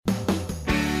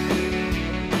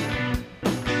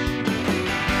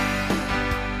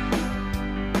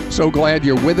So glad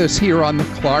you're with us here on the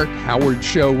Clark Howard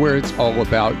Show, where it's all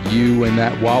about you and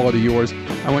that wallet of yours.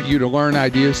 I want you to learn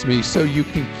ideas from me so you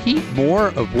can keep more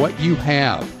of what you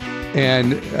have.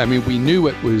 And I mean, we knew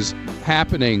it was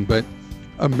happening, but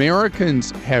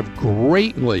Americans have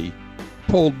greatly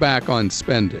pulled back on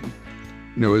spending.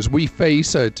 You know, as we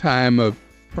face a time of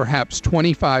perhaps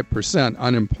 25%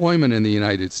 unemployment in the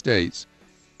United States,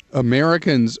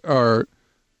 Americans are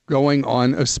going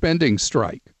on a spending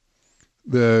strike.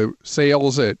 The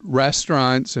sales at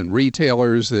restaurants and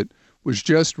retailers that was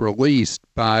just released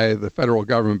by the federal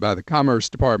government, by the Commerce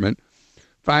Department,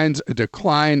 finds a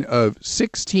decline of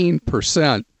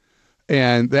 16%,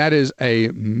 and that is a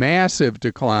massive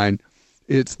decline.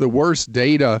 It's the worst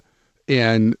data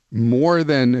in more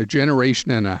than a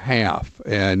generation and a half,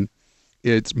 and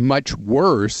it's much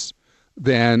worse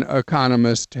than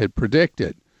economists had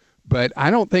predicted. But I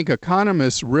don't think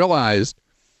economists realized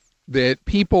that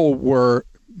people were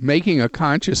making a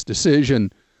conscious decision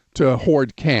to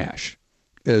hoard cash.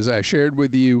 As I shared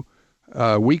with you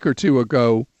a week or two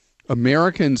ago,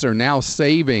 Americans are now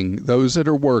saving, those that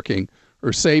are working,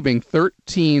 are saving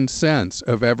 13 cents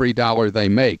of every dollar they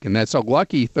make. And that's a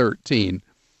lucky 13,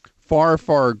 far,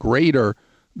 far greater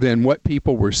than what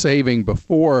people were saving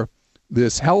before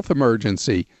this health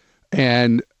emergency.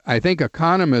 And I think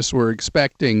economists were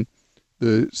expecting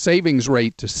the savings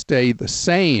rate to stay the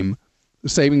same. The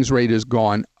savings rate has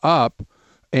gone up.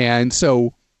 And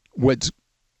so what's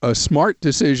a smart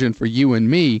decision for you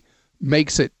and me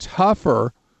makes it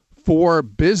tougher for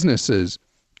businesses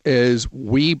as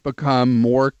we become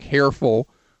more careful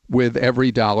with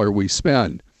every dollar we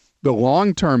spend. The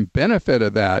long-term benefit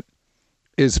of that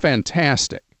is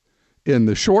fantastic. In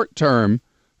the short term,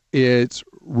 it's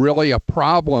really a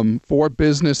problem for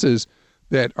businesses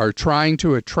that are trying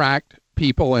to attract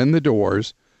people in the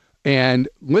doors. And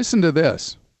listen to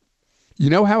this. You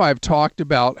know how I've talked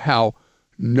about how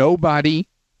nobody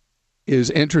is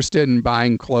interested in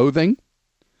buying clothing?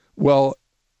 Well,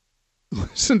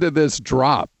 listen to this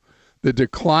drop. The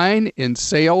decline in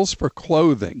sales for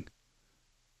clothing,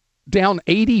 down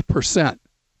 80%,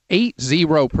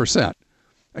 80%.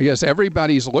 I guess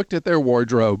everybody's looked at their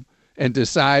wardrobe and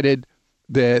decided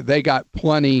that they got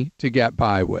plenty to get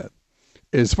by with.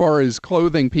 As far as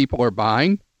clothing people are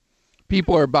buying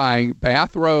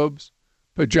bathrobes,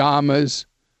 pajamas,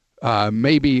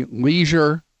 maybe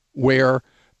leisure wear,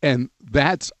 and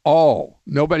that's all.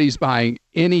 Nobody's buying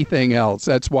anything else.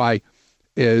 That's why,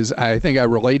 as I think I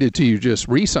related to you just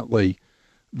recently,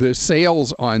 the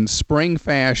sales on spring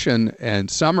fashion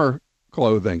and summer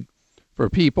clothing for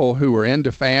people who are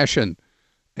into fashion,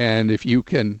 and if you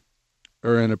can,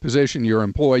 or in a position you're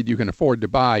employed, you can afford to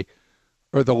buy,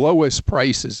 are the lowest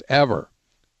prices ever.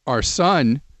 Our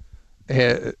son,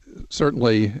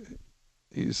 certainly,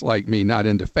 he's like me, not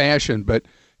into fashion, but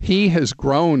he has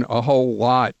grown a whole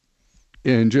lot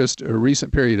in just a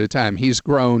recent period of time. He's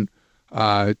grown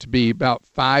to be about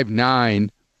 5'9",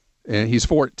 and he's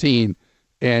 14,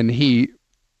 and he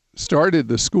started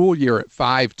the school year at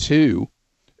 5'2",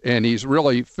 and he's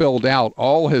really filled out.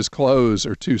 All his clothes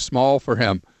are too small for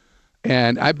him,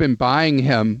 and I've been buying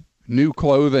him new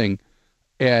clothing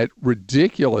at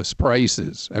ridiculous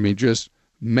prices. I mean, just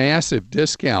massive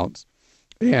discounts,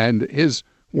 and his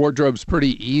wardrobe's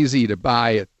pretty easy to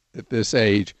buy at this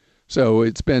age. So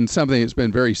it's been something that's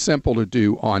been very simple to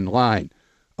do online.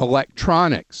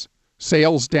 Electronics,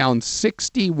 sales down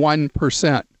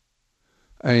 61%.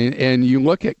 And you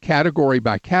look at category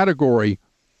by category,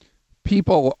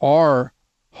 people are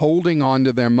holding on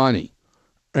to their money.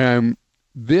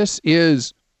 This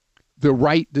is the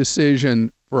right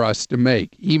decision for us to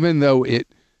make, even though it,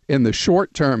 in the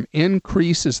short term,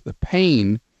 increases the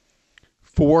pain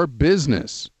for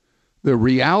business. The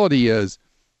reality is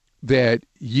that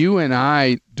you and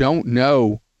I don't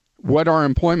know what our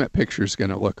employment picture is going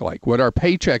to look like, what our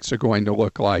paychecks are going to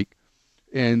look like.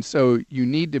 And so you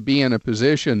need to be in a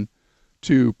position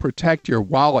to protect your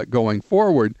wallet going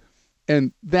forward.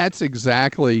 And that's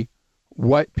exactly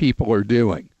what people are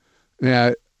doing.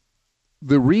 Now,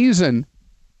 the reason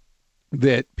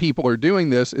that people are doing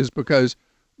this is because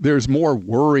there's more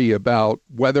worry about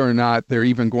whether or not they're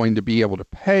even going to be able to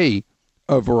pay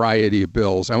a variety of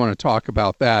bills. I want to talk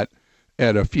about that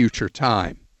at a future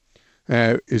time.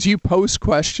 As you post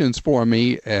questions for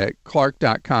me at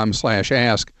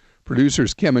clark.com/ask,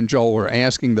 producers Kim and Joel are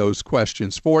asking those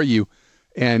questions for you.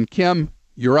 And Kim,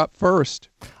 you're up first.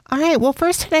 All right. Well,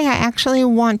 first today, I actually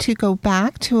want to go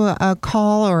back to a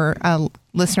call or a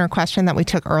listener question that we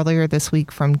took earlier this week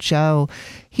from Joe.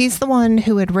 He's the one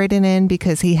who had written in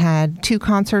because he had 2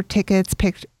 concert tickets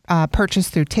picked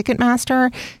purchased through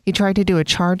Ticketmaster. He tried to do a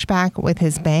chargeback with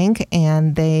his bank,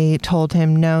 and they told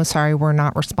him, no, sorry, we're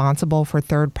not responsible for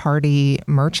third-party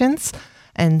merchants.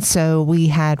 And so we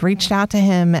had reached out to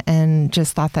him and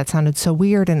just thought that sounded so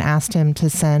weird and asked him to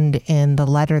send in the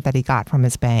letter that he got from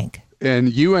his bank.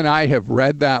 And you and I have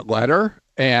read that letter,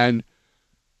 and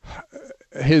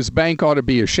his bank ought to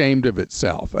be ashamed of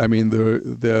itself. I mean,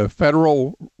 the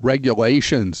federal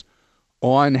regulations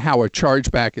on how a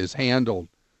chargeback is handled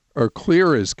are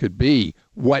clear as could be.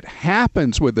 What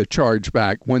happens with a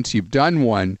chargeback once you've done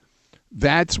one,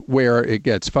 that's where it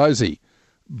gets fuzzy.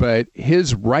 But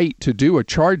his right to do a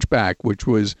chargeback,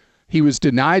 he was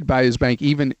denied by his bank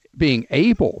even being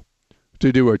able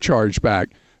to do a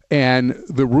chargeback. And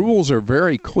the rules are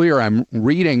very clear. I'm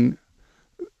reading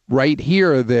right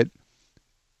here that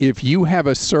if you have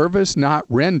a service not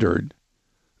rendered,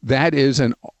 that is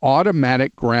an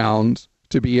automatic grounds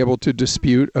to be able to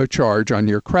dispute a charge on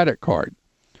your credit card.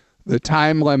 The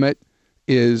time limit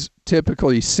is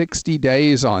typically 60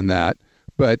 days on that,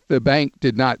 but the bank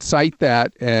did not cite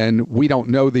that, and we don't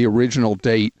know the original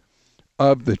date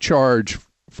of the charge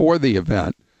for the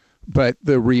event. But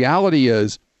the reality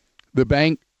is the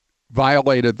bank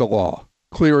violated the law,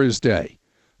 clear as day.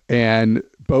 And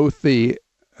both the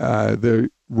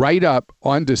write-up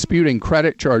on disputing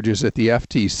credit charges at the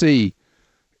FTC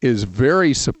is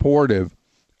very supportive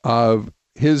of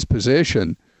his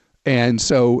position. And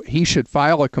so he should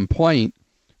file a complaint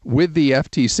with the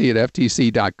FTC at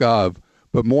ftc.gov,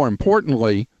 but more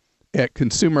importantly, at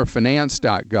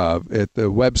consumerfinance.gov, at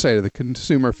the website of the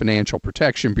Consumer Financial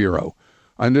Protection Bureau.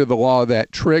 Under the law,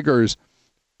 that triggers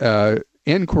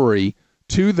inquiry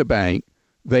to the bank.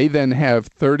 They then have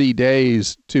 30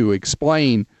 days to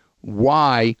explain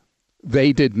why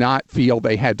they did not feel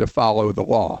they had to follow the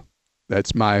law.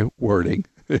 That's my wording.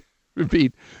 It would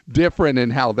be different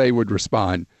in how they would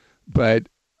respond. But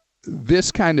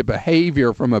this kind of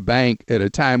behavior from a bank at a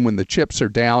time when the chips are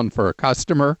down for a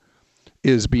customer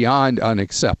is beyond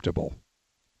unacceptable.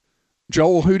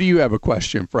 Joel, who do you have a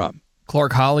question from?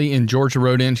 Clark Holly in Georgia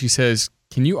wrote in. She says,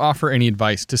 can you offer any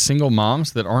advice to single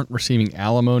moms that aren't receiving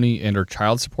alimony and or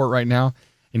child support right now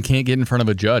and can't get in front of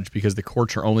a judge because the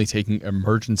courts are only taking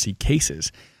emergency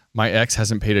cases? My ex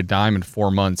hasn't paid a dime in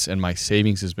 4 months and my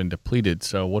savings has been depleted.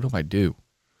 So what do I do?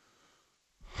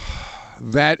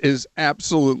 That is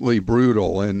absolutely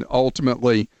brutal. And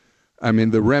ultimately, I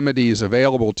mean, the remedies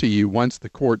available to you once the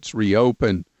courts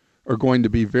reopen are going to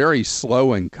be very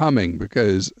slow in coming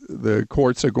because the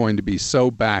courts are going to be so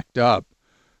backed up.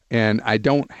 And I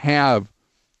don't have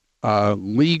a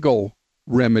legal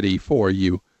remedy for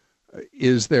you.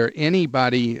 Is there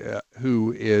anybody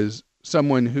who is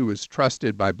someone who is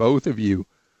trusted by both of you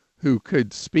who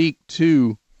could speak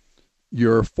to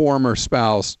your former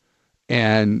spouse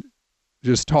and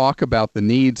just talk about the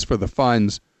needs for the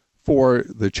funds for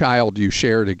the child you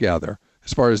share together?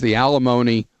 As far as the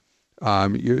alimony,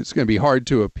 it's going to be hard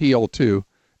to appeal to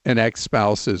an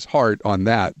ex-spouse's heart on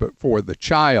that. But for the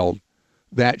child,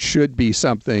 that should be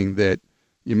something that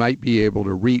you might be able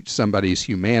to reach somebody's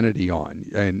humanity on.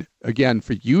 And again,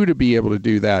 for you to be able to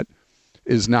do that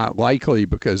is not likely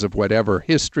because of whatever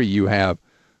history you have,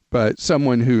 but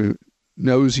someone who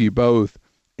knows you both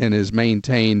and has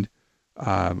maintained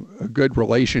a good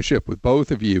relationship with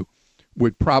both of you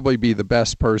would probably be the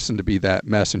best person to be that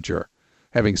messenger.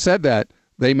 Having said that,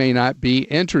 they may not be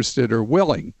interested or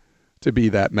willing to be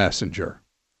that messenger.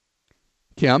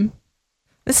 Kim?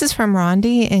 This is from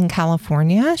Rondi in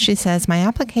California. She says, my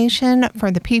application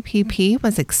for the PPP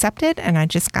was accepted and I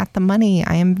just got the money.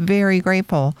 I am very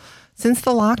grateful. Since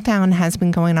the lockdown has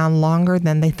been going on longer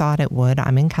than they thought it would,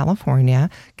 I'm in California.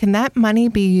 Can that money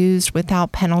be used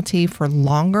without penalty for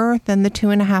longer than the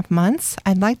 2.5 months?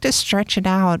 I'd like to stretch it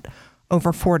out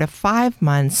over 4 to 5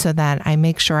 months so that I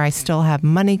make sure I still have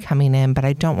money coming in, but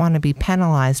I don't want to be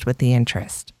penalized with the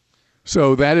interest.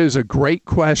 So that is a great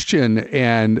question,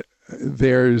 and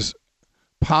there's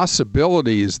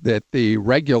possibilities that the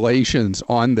regulations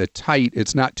on the tight,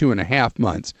 it's not 2.5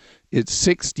 months, it's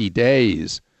 60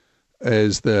 days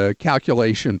as the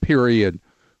calculation period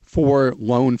for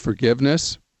loan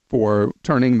forgiveness, for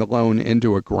turning the loan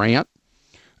into a grant.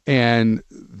 And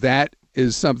that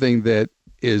is something that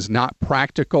is not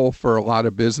practical for a lot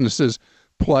of businesses,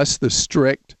 plus the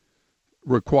strict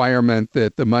requirement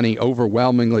that the money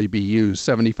overwhelmingly be used,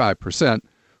 75%,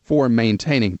 for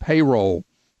maintaining payroll.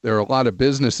 There are a lot of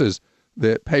businesses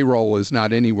that payroll is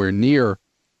not anywhere near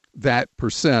that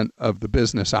percent of the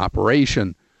business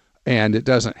operation, and it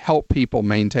doesn't help people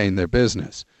maintain their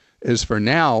business. As for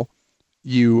now,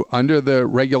 you, under the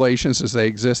regulations as they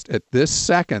exist at this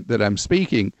second that I'm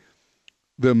speaking,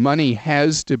 the money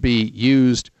has to be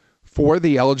used for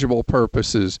the eligible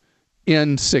purposes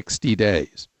in 60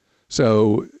 days.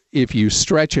 So if you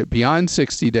stretch it beyond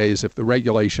 60 days, if the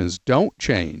regulations don't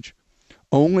change,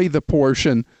 only the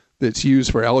portion that's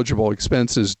used for eligible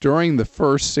expenses during the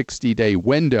first 60-day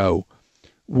window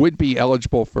would be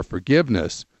eligible for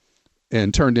forgiveness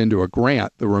and turned into a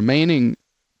grant. The remaining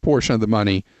portion of the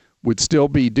money would still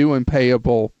be due and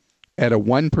payable at a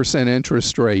 1%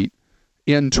 interest rate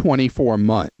in 24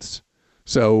 months.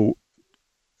 So,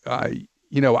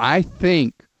 I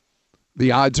think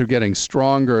the odds are getting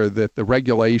stronger that the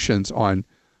regulations on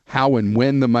how and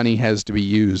when the money has to be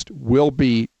used will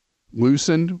be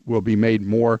loosened, will be made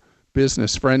more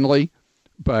business friendly.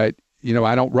 But,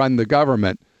 I don't run the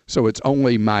government, so it's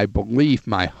only my belief,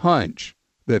 my hunch,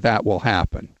 that will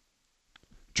happen.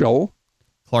 Joel?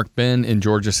 Clark Ben in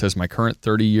Georgia says, my current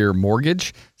 30-year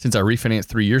mortgage, since I refinanced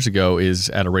 3 years ago, is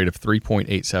at a rate of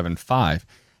 3.875.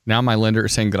 Now my lender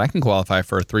is saying that I can qualify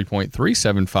for a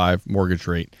 3.375 mortgage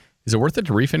rate. Is it worth it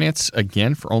to refinance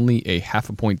again for only a half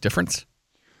a point difference?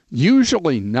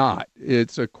 Usually not.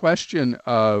 It's a question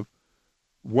of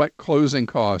what closing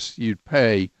costs you'd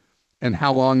pay and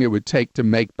how long it would take to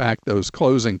make back those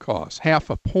closing costs. Half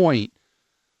a point,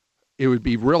 it would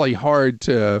be really hard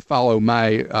to follow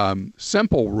my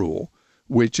simple rule,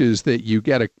 which is that you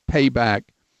get a payback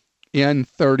in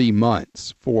 30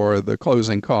 months for the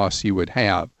closing costs you would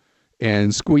have.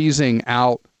 And squeezing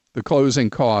out the closing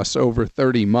costs over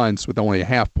 30 months with only a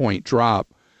half point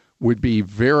drop would be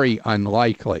very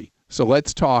unlikely. So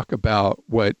let's talk about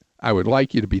what I would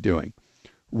like you to be doing.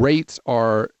 Rates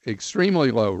are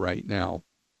extremely low right now,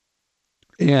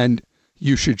 and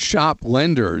you should shop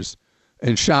lenders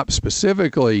and shop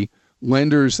specifically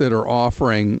lenders that are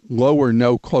offering low or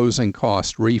no closing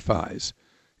cost refis.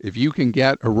 If you can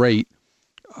get a rate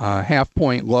half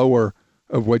point lower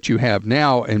of what you have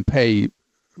now and pay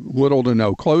little to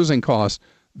no closing costs,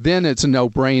 then it's a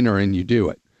no-brainer and you do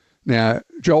it. Now,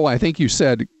 Joel, I think you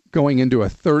said going into a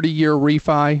 30-year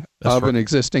refi of an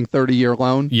existing 30-year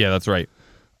loan? Yeah, that's right.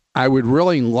 I would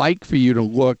really like for you to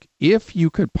look, if you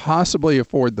could possibly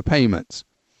afford the payments,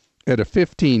 at a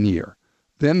 15-year.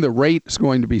 Then the rate is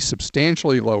going to be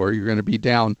substantially lower. You're going to be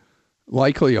down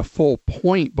likely a full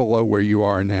point below where you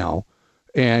are now,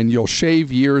 and you'll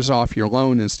shave years off your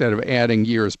loan instead of adding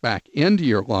years back into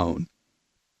your loan.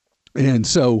 And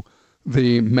so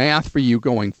the math for you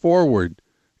going forward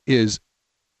is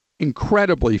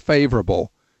incredibly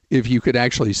favorable if you could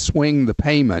actually swing the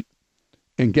payment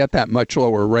and get that much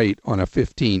lower rate on a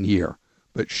 15-year.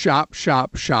 But shop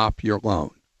your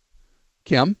loan.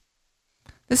 Kim?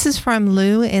 This is from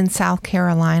Lou in South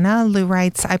Carolina. Lou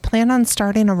writes, I plan on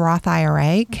starting a Roth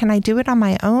IRA. Can I do it on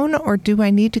my own, or do I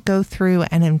need to go through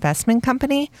an investment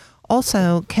company?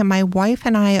 Also, can my wife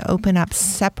and I open up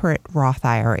separate Roth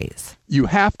IRAs? You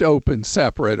have to open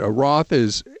separate. A Roth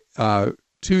is to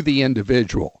the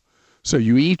individual. So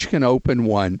you each can open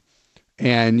one,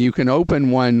 and you can open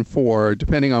one for,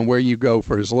 depending on where you go,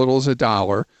 for as little as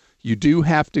 $1. You do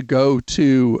have to go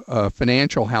to a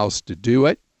financial house to do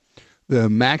it. The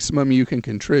maximum you can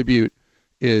contribute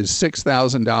is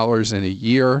 $6,000 in a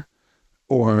year,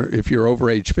 or if you're over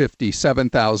age 50,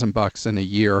 $7,000 in a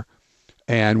year.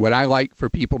 And what I like for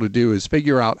people to do is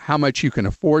figure out how much you can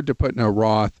afford to put in a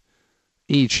Roth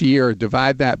each year,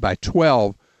 divide that by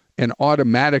 12, and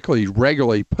automatically,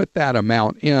 regularly put that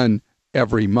amount in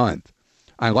every month.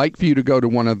 I like for you to go to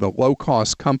one of the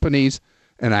low-cost companies,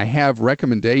 and I have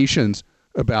recommendations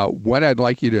about what I'd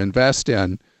like you to invest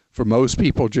in. For most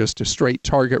people, just a straight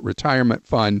target retirement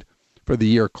fund for the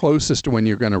year closest to when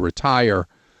you're going to retire.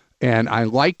 And I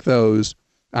like those.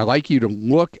 I like you to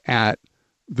look at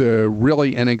the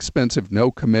really inexpensive,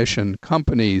 no commission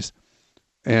companies.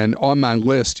 And on my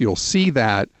list, you'll see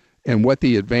that and what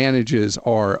the advantages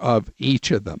are of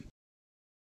each of them.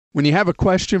 When you have a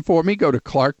question for me, go to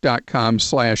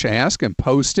clark.com/ask and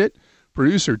post it.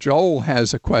 Producer Joel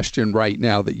has a question right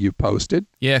now that you posted.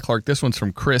 Yeah, Clark, this one's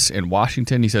from Chris in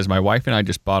Washington. He says, my wife and I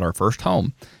just bought our first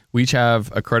home. We each have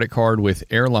a credit card with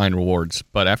airline rewards,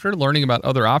 but after learning about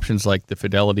other options like the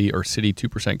Fidelity or Citi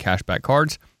 2% cashback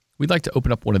cards, we'd like to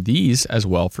open up one of these as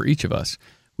well for each of us.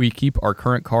 We would keep our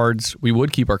current cards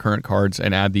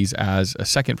and add these as a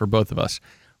second for both of us.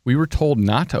 We were told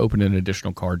not to open an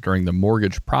additional card during the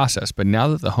mortgage process, but now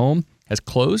that the home has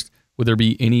closed, would there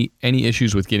be any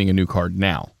issues with getting a new card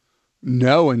now?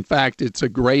 No, in fact, it's a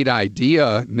great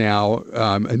idea now.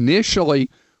 Initially,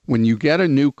 when you get a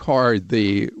new card,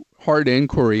 the hard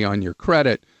inquiry on your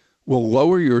credit will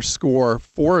lower your score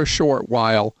for a short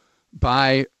while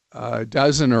by a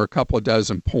dozen or a couple of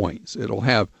dozen points. It'll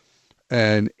have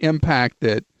an impact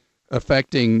that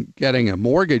affecting getting a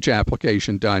mortgage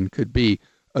application done could be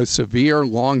a severe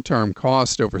long-term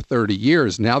cost over 30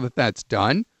 years. Now that that's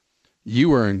done,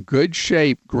 you are in good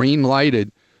shape,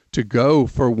 green-lighted, to go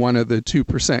for one of the 2%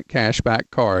 cashback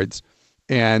cards.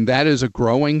 And that is a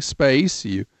growing space.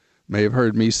 You may have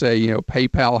heard me say,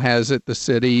 PayPal has it, the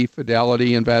city,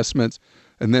 Fidelity Investments.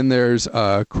 And then there's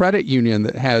a credit union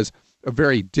that has a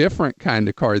very different kind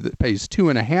of card that pays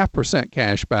 2.5%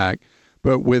 cash back,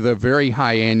 but with a very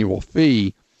high annual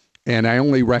fee. And I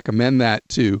only recommend that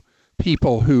to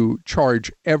people who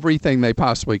charge everything they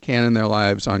possibly can in their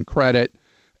lives on credit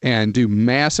and do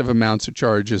massive amounts of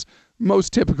charges.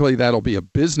 Most typically, that'll be a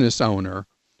business owner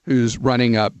who's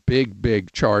running up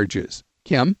big charges.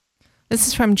 Kim? This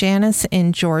is from Janice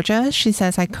in Georgia. She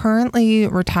says, I currently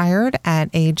retired at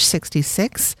age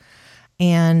 66,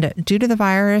 and due to the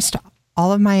virus,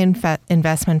 all of my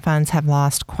investment funds have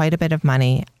lost quite a bit of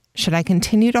money. Should I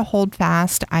continue to hold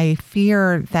fast? I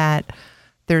fear that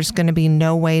there's going to be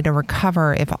no way to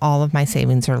recover if all of my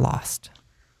savings are lost.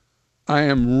 I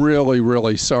am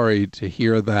really sorry to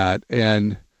hear that.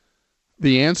 And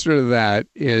the answer to that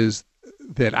is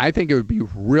that I think it would be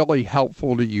really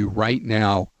helpful to you right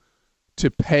now to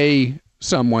pay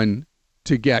someone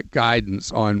to get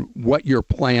guidance on what your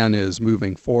plan is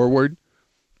moving forward.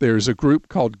 There's a group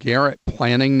called Garrett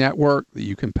Planning Network that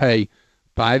you can pay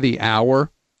by the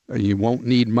hour. You won't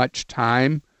need much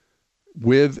time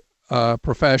with a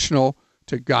professional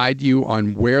to guide you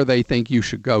on where they think you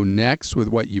should go next with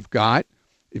what you've got.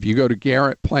 If you go to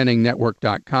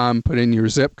GarrettPlanningNetwork.com, put in your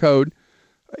zip code,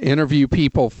 interview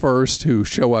people first who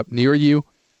show up near you,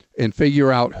 and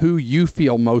figure out who you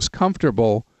feel most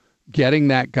comfortable getting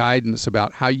that guidance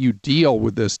about how you deal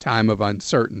with this time of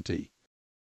uncertainty.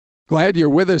 Glad you're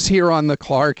with us here on the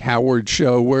Clark Howard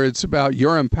Show, where it's about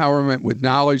your empowerment with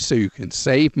knowledge so you can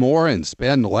save more and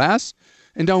spend less,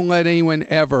 and don't let anyone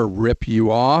ever rip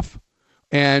you off.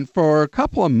 And for a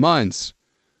couple of months,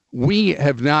 we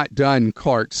have not done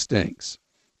Clark Stinks.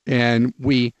 And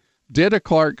we did a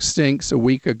Clark Stinks a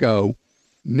week ago.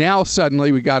 Now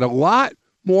suddenly we got a lot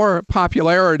more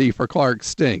popularity for Clark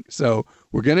Stinks. So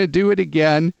we're going to do it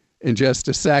again in just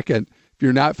a second. If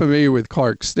you're not familiar with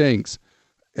Clark Stinks,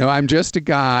 I'm just a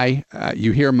guy.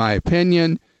 You hear my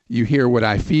opinion. You hear what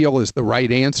I feel is the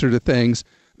right answer to things.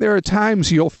 There are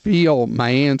times you'll feel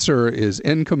my answer is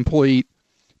incomplete,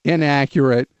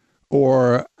 inaccurate,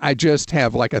 or I just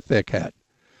have like a thick head.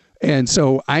 And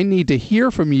so I need to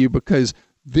hear from you because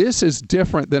this is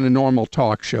different than a normal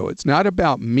talk show. It's not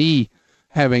about me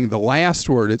having the last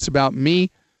word. It's about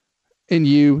me and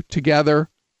you together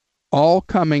all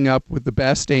coming up with the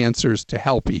best answers to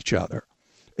help each other.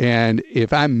 And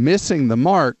if I'm missing the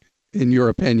mark, in your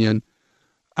opinion,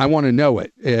 I want to know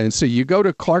it. And so you go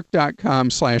to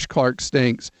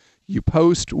clark.com/ClarkStinks. You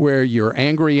post where you're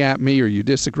angry at me or you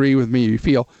disagree with me, or you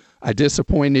feel I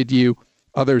disappointed you.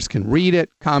 Others can read it,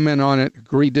 comment on it,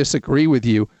 agree, disagree with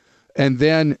you. And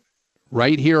then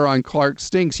right here on Clark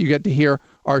Stinks, you get to hear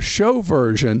our show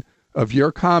version of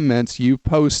your comments you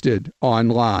posted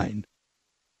online.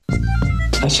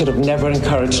 I should have never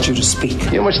encouraged you to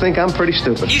speak. You must think I'm pretty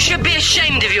stupid. You should be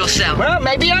ashamed of yourself. Well,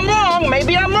 maybe I'm wrong.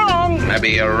 Maybe I'm wrong. Maybe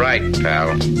you're right,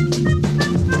 pal.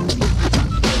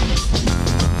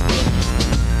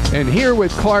 And here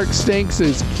with Clark Stinks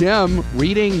is Kim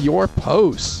reading your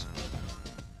posts.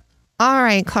 All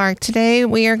right, Clark, today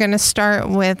we are going to start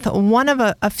with one of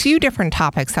a few different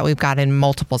topics that we've got in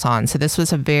multiples on. So this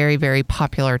was a very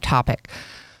popular topic.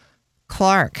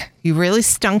 Clark, you really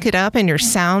stunk it up in your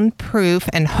soundproof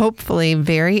and hopefully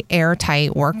very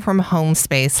airtight work from home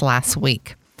space last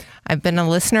week. I've been a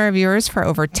listener of yours for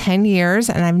over 10 years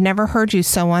and I've never heard you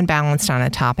so unbalanced on a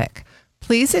topic.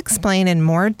 Please explain in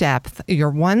more depth your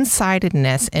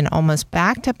one-sidedness in almost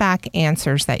back-to-back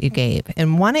answers that you gave.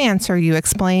 In one answer, you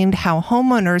explained how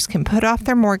homeowners can put off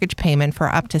their mortgage payment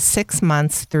for up to 6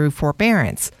 months through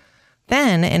forbearance.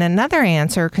 Then, in another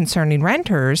answer concerning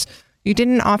renters, you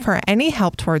didn't offer any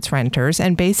help towards renters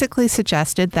and basically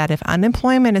suggested that if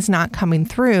unemployment is not coming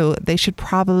through, they should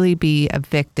probably be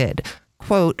evicted.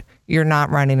 Quote, you're not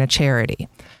running a charity.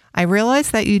 I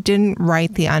realize that you didn't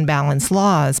write the unbalanced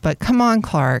laws, but come on,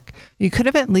 Clark. You could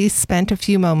have at least spent a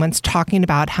few moments talking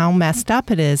about how messed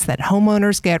up it is that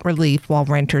homeowners get relief while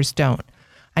renters don't.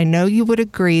 I know you would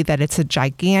agree that it's a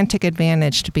gigantic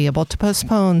advantage to be able to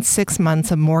postpone 6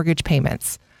 months of mortgage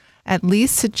payments. At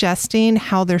least suggesting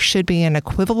how there should be an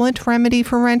equivalent remedy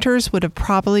for renters would have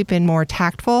probably been more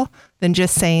tactful than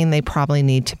just saying they probably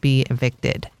need to be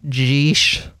evicted.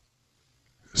 Jeesh.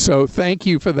 So thank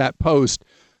you for that post.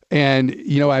 And,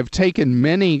 I've taken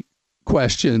many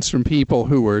questions from people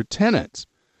who were tenants.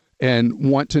 and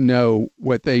want to know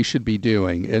what they should be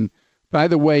doing. And by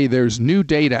the way, there's new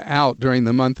data out during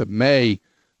the month of May.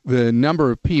 The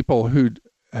number of people who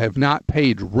have not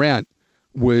paid rent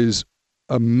was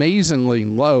amazingly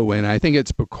low, and I think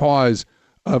it's because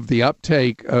of the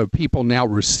uptake of people now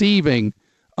receiving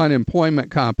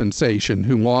unemployment compensation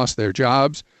who lost their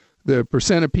jobs. The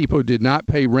percent of people who did not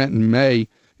pay rent in May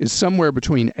is somewhere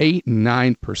between 8 and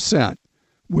 9%,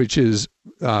 which is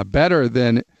better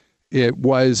than it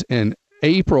was in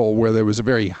April, where there was a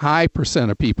very high percent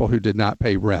of people who did not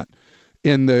pay rent.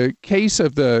 In the case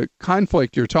of the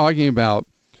conflict you're talking about,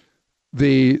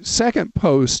 the second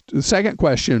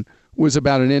question was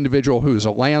about an individual who is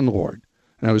a landlord.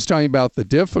 And I was talking about the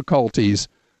difficulties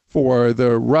for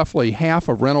the roughly half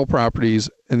of rental properties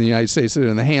in the United States that are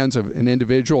in the hands of an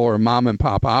individual or a mom and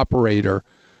pop operator,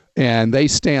 and they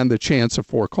stand the chance of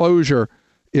foreclosure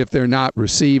if they're not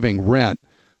receiving rent.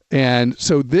 And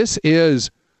so this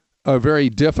is a very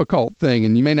difficult thing,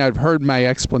 and you may not have heard my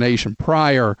explanation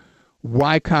prior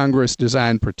why Congress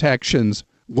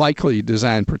likely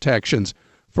designed protections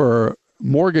for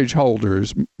mortgage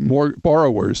holders,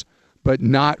 borrowers, but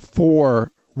not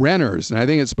for renters. And I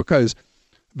think it's because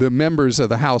the members of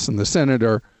the House and the Senate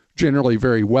are generally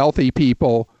very wealthy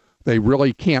people. They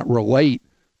really can't relate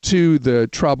to the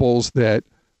troubles that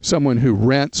someone who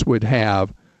rents would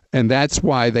have. And that's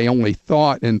why they only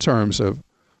thought in terms of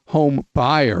home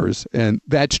buyers. And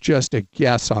that's just a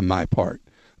guess on my part.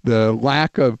 The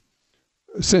lack of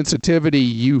sensitivity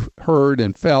you heard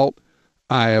and felt,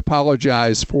 I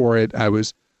apologize for it. I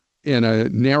was in a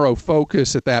narrow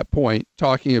focus at that point,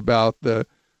 talking about the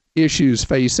issues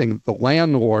facing the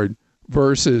landlord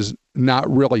versus not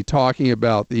really talking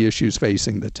about the issues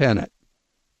facing the tenant.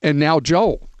 And now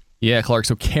Joel. Yeah, Clark.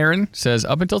 So Karen says,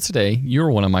 up until today, you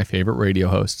were one of my favorite radio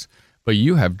hosts, but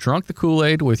you have drunk the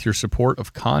Kool-Aid with your support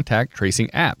of contact tracing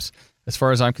apps. As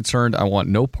far as I'm concerned, I want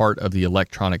no part of the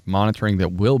electronic monitoring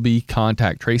that will be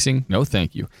contact tracing. No,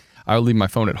 thank you. I will leave my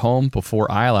phone at home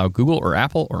before I allow Google or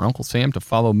Apple or Uncle Sam to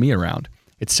follow me around.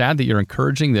 It's sad that you're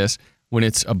encouraging this when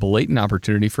it's a blatant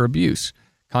opportunity for abuse.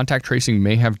 Contact tracing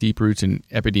may have deep roots in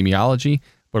epidemiology,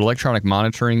 but electronic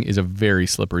monitoring is a very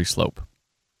slippery slope.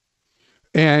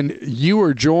 And you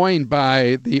were joined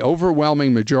by the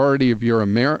overwhelming majority of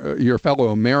your fellow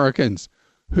Americans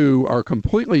who are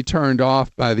completely turned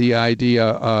off by the idea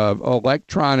of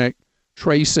electronic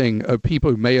tracing of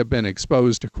people who may have been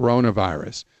exposed to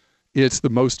coronavirus. It's the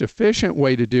most efficient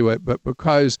way to do it, but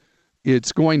because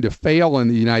it's going to fail in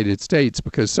the United States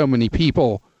because so many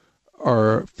people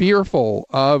are fearful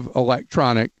of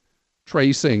electronic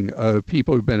tracing of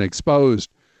people who've been exposed,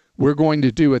 we're going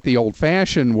to do it the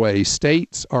old-fashioned way.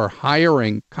 States are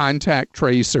hiring contact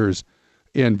tracers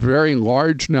in very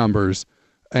large numbers,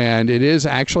 and it is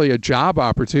actually a job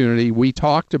opportunity. We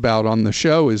talked about on the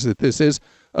show is that this is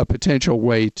a potential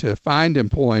way to find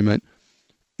employment,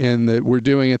 in that we're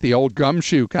doing it the old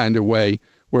gumshoe kind of way,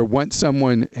 where once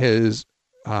someone has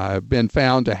been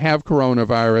found to have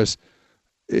coronavirus,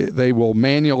 they will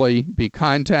manually be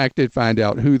contacted, find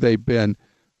out who they've been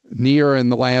near in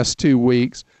the last 2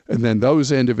 weeks, and then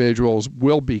those individuals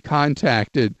will be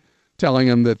contacted telling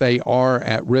them that they are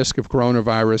at risk of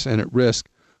coronavirus and at risk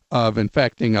of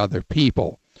infecting other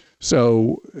people.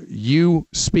 So you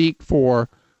speak for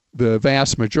the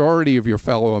vast majority of your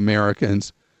fellow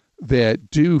Americans that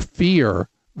do fear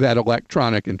that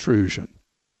electronic intrusion.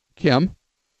 Kim?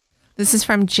 This is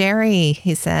from Jerry.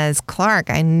 He says, Clark,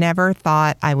 I never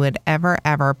thought I would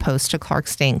ever post to Clark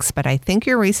Stinks, but I think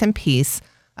your recent piece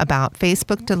about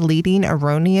Facebook deleting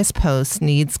erroneous posts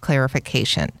needs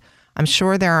clarification. I'm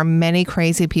sure there are many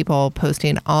crazy people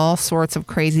posting all sorts of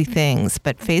crazy things,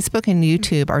 but Facebook and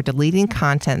YouTube are deleting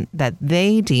content that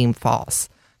they deem false.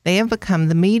 They have become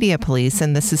the media police,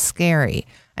 and this is scary.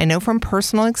 I know from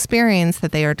personal experience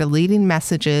that they are deleting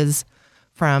messages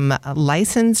from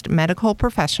licensed medical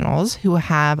professionals who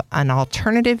have an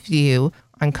alternative view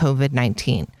on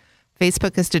COVID-19.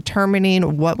 Facebook is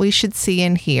determining what we should see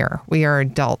and hear. We are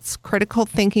adults. Critical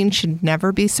thinking should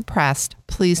never be suppressed.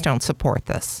 Please don't support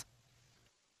this.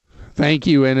 Thank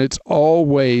you. And it's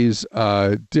always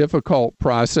a difficult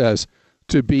process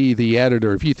to be the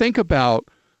editor. If you think about,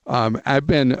 I've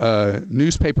been a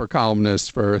newspaper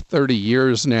columnist for 30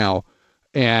 years now,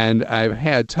 and I've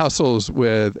had tussles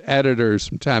with editors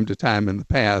from time to time in the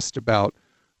past about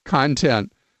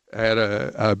content. I had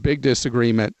a big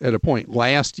disagreement at a point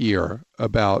last year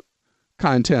about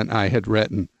content I had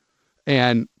written.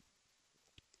 And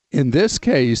in this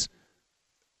case,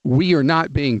 we are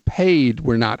not being paid.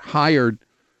 We're not hired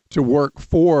to work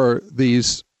for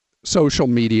these social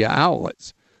media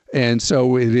outlets. And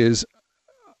so it is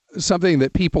something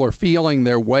that people are feeling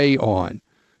their way on.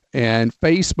 And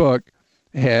Facebook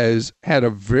has had a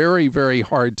very, very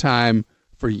hard time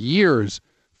for years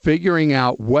figuring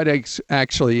out what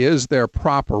actually is their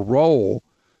proper role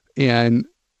in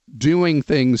doing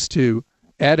things to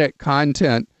edit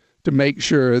content to make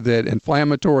sure that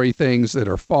inflammatory things that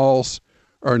are false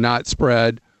are not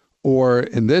spread, or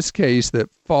in this case, that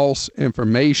false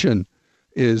information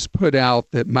is put out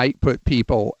that might put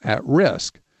people at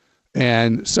risk.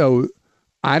 And so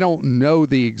I don't know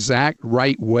the exact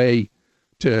right way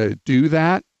to do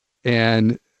that.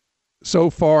 And so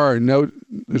far,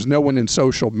 there's no one in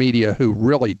social media who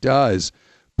really does.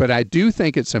 But I do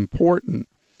think it's important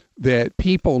that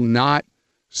people not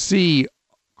see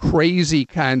crazy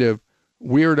kind of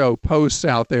weirdo posts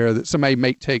out there that somebody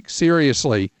may take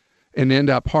seriously and end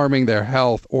up harming their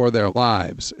health or their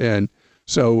lives. And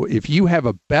so if you have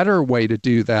a better way to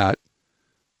do that,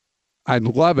 I'd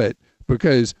love it,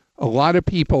 because a lot of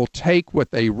people take what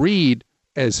they read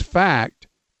as fact,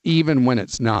 even when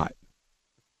it's not.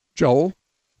 Joel?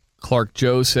 Clark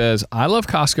Joe says, I love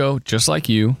Costco just like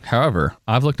you. However,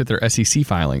 I've looked at their SEC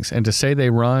filings, and to say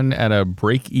they run at a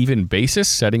break-even basis,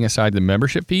 setting aside the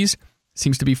membership fees,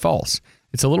 seems to be false.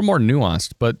 It's a little more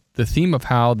nuanced, but the theme of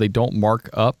how they don't mark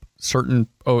up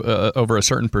over a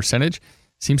certain percentage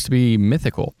seems to be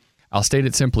mythical. I'll state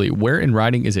it simply. Where in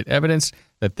writing is it evidenced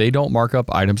that they don't mark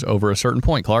up items over a certain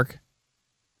point, Clark?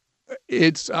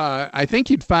 It's I think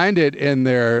you'd find it in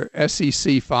their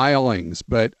SEC filings,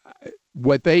 but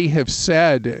what they have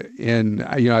said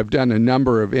I've done a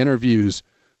number of interviews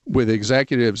with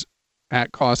executives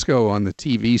at Costco on the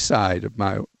TV side of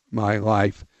my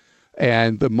life,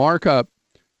 and the markup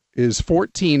is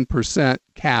 14%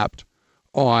 capped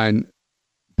on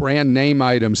brand name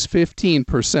items,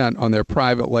 15% on their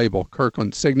private label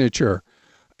Kirkland Signature.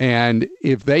 And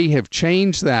if they have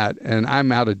changed that and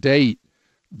I'm out of date,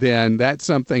 then that's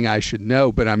something I should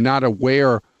know, but I'm not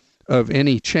aware of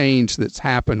any change that's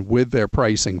happened with their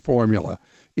pricing formula.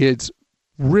 It's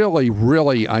really,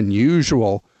 really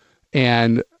unusual.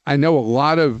 And I know a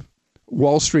lot of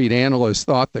Wall Street analysts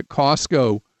thought that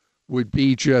Costco would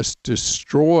be just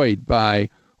destroyed by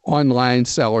online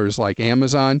sellers like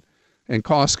Amazon. And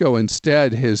Costco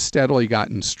instead has steadily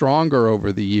gotten stronger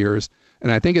over the years.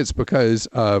 And I think it's because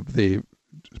of the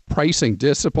pricing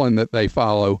discipline that they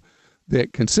follow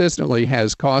that consistently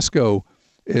has Costco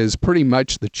is pretty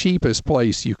much the cheapest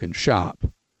place you can shop.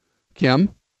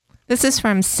 Kim? This is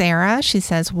from Sarah. She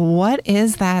says, what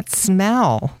is that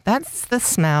smell? That's the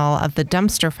smell of the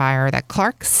dumpster fire that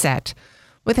Clark set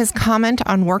with his comment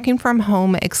on working from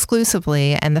home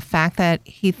exclusively and the fact that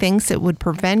he thinks it would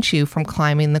prevent you from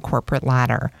climbing the corporate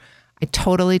ladder. I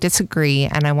totally disagree,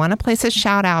 and I want to place a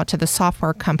shout out to the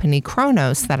software company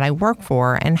Kronos that I work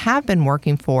for and have been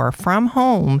working for from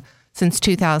home since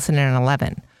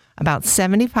 2011. About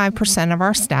 75% of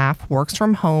our staff works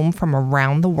from home from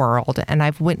around the world, and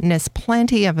I've witnessed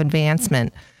plenty of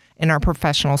advancement in our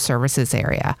professional services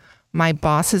area. My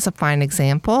boss is a fine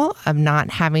example of not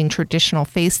having traditional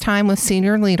FaceTime with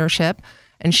senior leadership,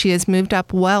 and she has moved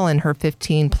up well in her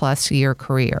 15-plus year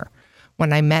career.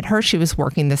 When I met her, she was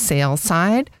working the sales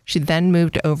side. She then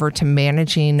moved over to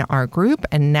managing our group,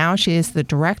 and now she is the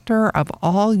director of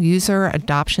all user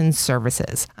adoption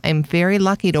services. I am very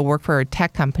lucky to work for a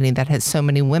tech company that has so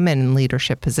many women in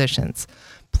leadership positions.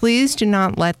 Please do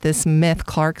not let this myth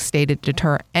Clark stated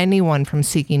deter anyone from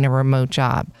seeking a remote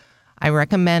job. I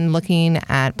recommend looking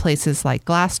at places like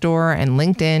Glassdoor and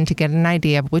LinkedIn to get an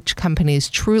idea of which companies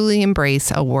truly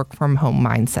embrace a work-from-home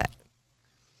mindset.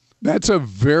 That's a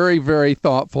very, very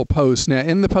thoughtful post. Now,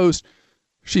 in the post,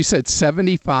 she said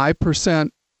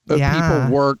 75% of people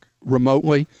work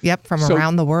remotely. Yep, from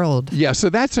around the world. Yeah,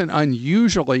 so that's an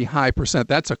unusually high percent.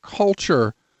 That's a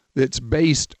culture that's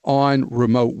based on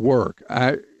remote work.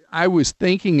 I was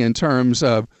thinking in terms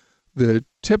of the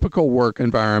typical work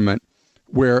environment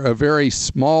where a very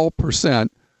small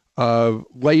percent of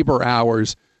labor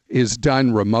hours is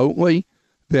done remotely,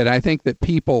 that I think that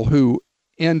people who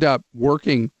end up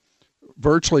working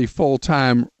virtually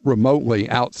full-time remotely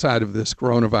outside of this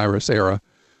coronavirus era,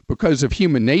 because of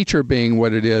human nature being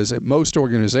what it is, at most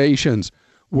organizations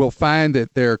will find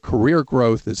that their career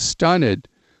growth is stunted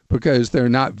because they're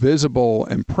not visible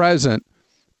and present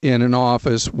in an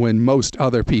office when most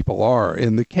other people are.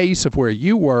 In the case of where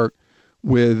you work,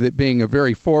 with it being a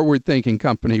very forward-thinking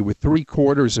company with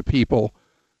 3/4 of people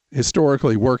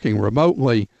historically working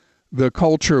remotely, the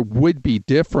culture would be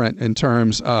different in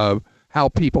terms of how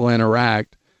people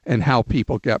interact and how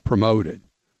people get promoted.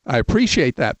 I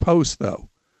appreciate that post, though.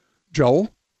 Joel?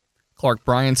 Clark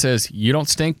Bryan says, you don't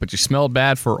stink, but you smell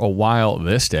bad for a while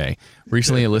this day.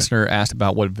 Recently, a listener asked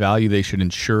about what value they should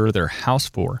insure their house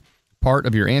for. Part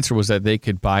of your answer was that they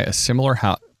could buy a similar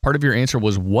house. Part of your answer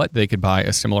was what they could buy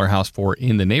a similar house for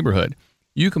in the neighborhood.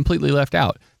 You completely left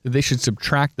out that they should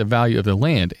subtract the value of the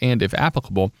land and, if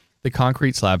applicable, the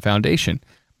concrete slab foundation.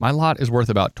 My lot is worth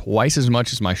about twice as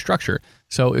much as my structure,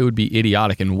 so it would be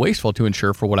idiotic and wasteful to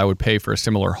insure for what I would pay for a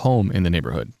similar home in the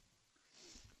neighborhood.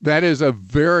 That is a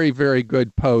very, very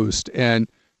good post. And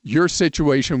your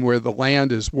situation where the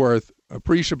land is worth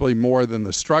appreciably more than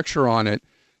the structure on it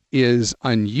is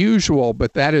unusual,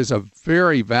 but that is a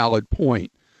very valid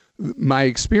point. My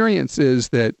experience is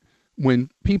that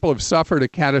when people have suffered a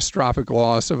catastrophic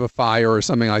loss of a fire or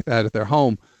something like that at their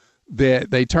home, that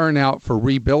they turn out for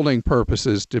rebuilding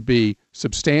purposes to be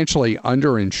substantially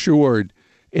underinsured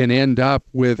and end up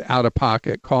with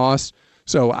out-of-pocket costs.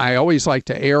 So I always like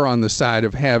to err on the side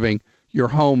of having your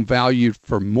home valued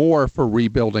for more for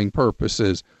rebuilding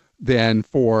purposes than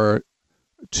for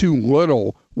too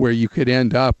little, where you could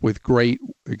end up with great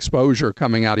exposure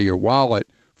coming out of your wallet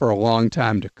for a long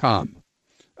time to come.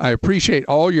 I appreciate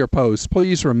all your posts.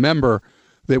 Please remember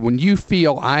that when you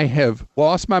feel I have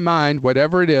lost my mind,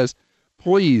 whatever it is,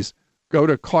 please go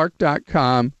to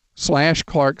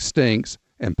clark.com/ClarkStinks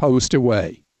and post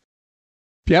away.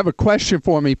 If you have a question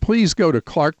for me, please go to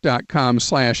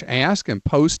clark.com/ask and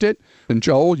post it. And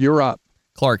Joel, you're up.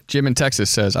 Clark, Jim in Texas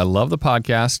says, I love the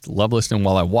podcast, love listening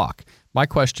while I walk. My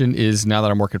question is, now that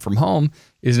I'm working from home,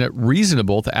 isn't it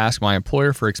reasonable to ask my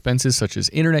employer for expenses such as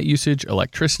internet usage,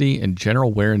 electricity, and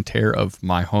general wear and tear of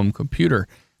my home computer?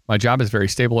 My job is very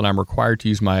stable and I'm required to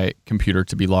use my computer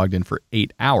to be logged in for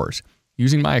 8 hours.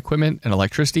 Using my equipment and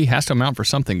electricity has to amount for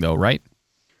something though, right?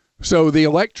 So the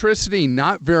electricity,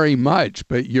 not very much,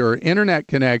 but your internet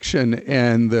connection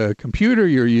and the computer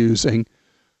you're using,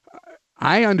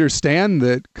 I understand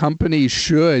that companies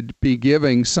should be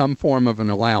giving some form of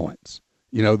an allowance.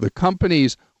 You know, the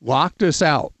companies locked us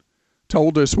out,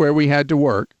 told us where we had to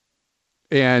work,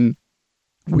 and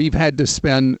we've had to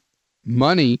spend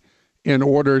money in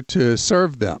order to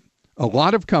serve them. A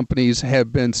lot of companies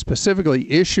have been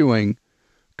specifically issuing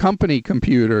company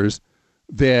computers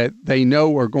that they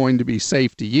know are going to be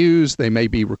safe to use. They may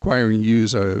be requiring you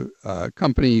to use a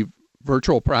company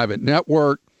virtual private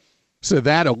network. So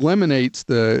that eliminates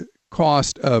the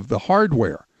cost of the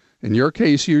hardware. In your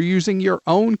case, you're using your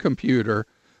own computer,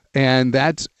 and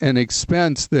that's an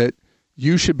expense that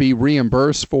you should be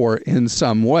reimbursed for in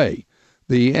some way.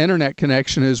 The internet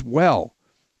connection as well.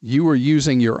 You are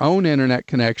using your own internet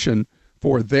connection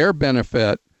for their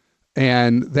benefit,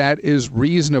 and that is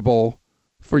reasonable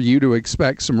for you to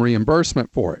expect some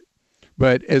reimbursement for it.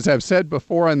 But as I've said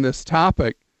before on this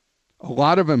topic, a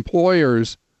lot of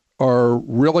employers are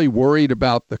really worried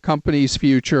about the company's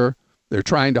future. They're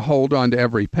trying to hold on to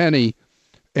every penny.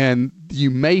 And you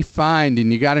may find,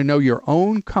 and you got to know your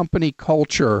own company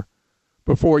culture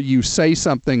before you say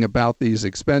something about these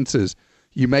expenses.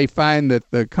 You may find that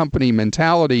the company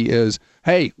mentality is,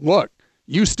 hey, look,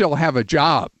 you still have a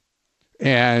job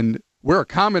and we're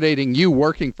accommodating you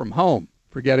working from home,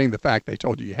 forgetting the fact they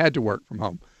told you had to work from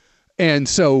home. And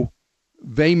so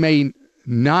they may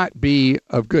not be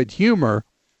of good humor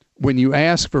when you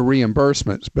ask for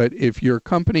reimbursements. But if your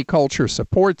company culture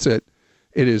supports it,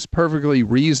 it is perfectly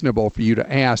reasonable for you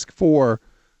to ask for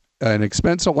an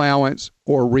expense allowance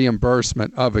or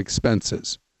reimbursement of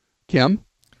expenses. Kim?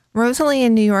 Rosalie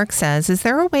in New York says, is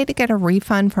there a way to get a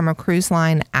refund from a cruise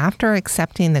line after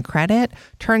accepting the credit?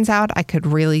 Turns out I could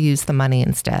really use the money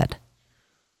instead.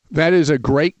 That is a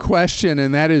great question,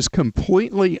 and that is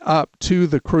completely up to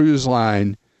the cruise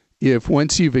line. If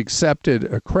once you've accepted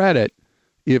a credit,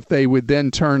 if they would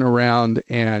then turn around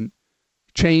and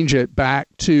change it back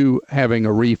to having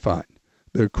a refund.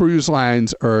 The cruise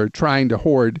lines are trying to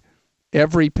hoard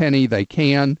every penny they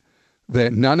can.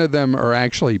 That none of them are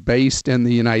actually based in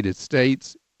the United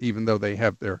States, even though they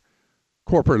have their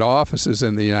corporate offices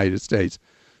in the United States.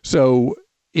 So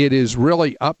it is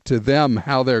really up to them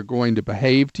how they're going to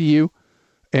behave to you.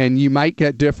 And you might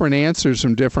get different answers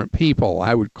from different people.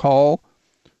 I would call.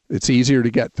 It's easier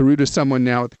to get through to someone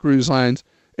now at the cruise lines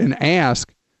and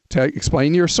ask to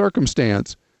explain your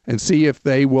circumstance and see if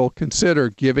they will consider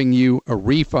giving you a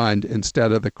refund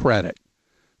instead of the credit.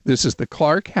 This is the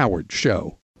Clark Howard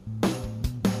Show.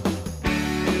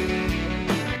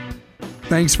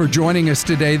 Thanks for joining us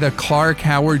today. The Clark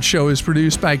Howard Show is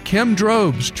produced by Kim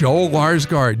Drobes, Joel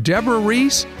Larsgaard, Deborah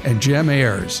Reese, and Jim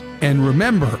Ayers. And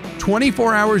remember,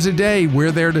 24 hours a day,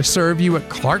 we're there to serve you at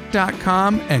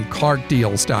clark.com and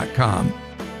clarkdeals.com.